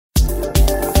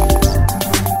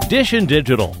Dish and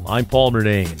Digital, I'm Paul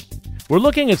Murnane. We're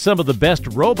looking at some of the best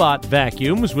robot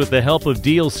vacuums with the help of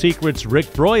Deal Secret's Rick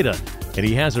Broida, and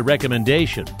he has a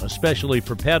recommendation, especially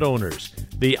for pet owners.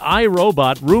 The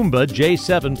iRobot Roomba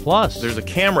J7 Plus. There's a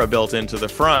camera built into the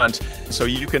front, so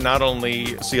you can not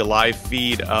only see a live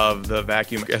feed of the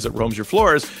vacuum as it roams your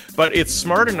floors, but it's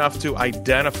smart enough to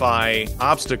identify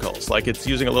obstacles. Like, it's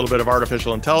using a little bit of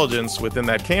artificial intelligence within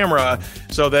that camera,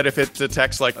 so that if it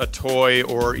detects like a toy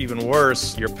or even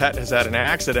worse, your pet has had an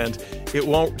accident, it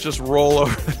won't just roll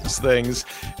over those things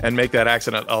and make that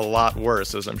accident a lot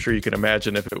worse, as I'm sure you can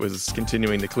imagine if it was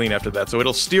continuing to clean after that. So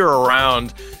it'll steer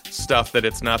around stuff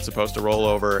that it's not supposed to roll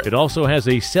over. It also has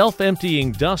a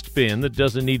self-emptying dust bin that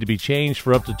doesn't need to be changed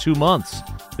for up to 2 months.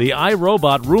 The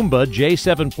iRobot Roomba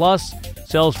J7 Plus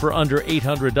sells for under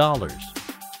 $800.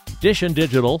 Dish and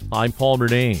Digital, I'm Paul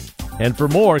Murnane. And for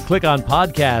more, click on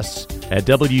podcasts at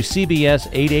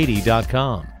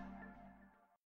WCBS880.com.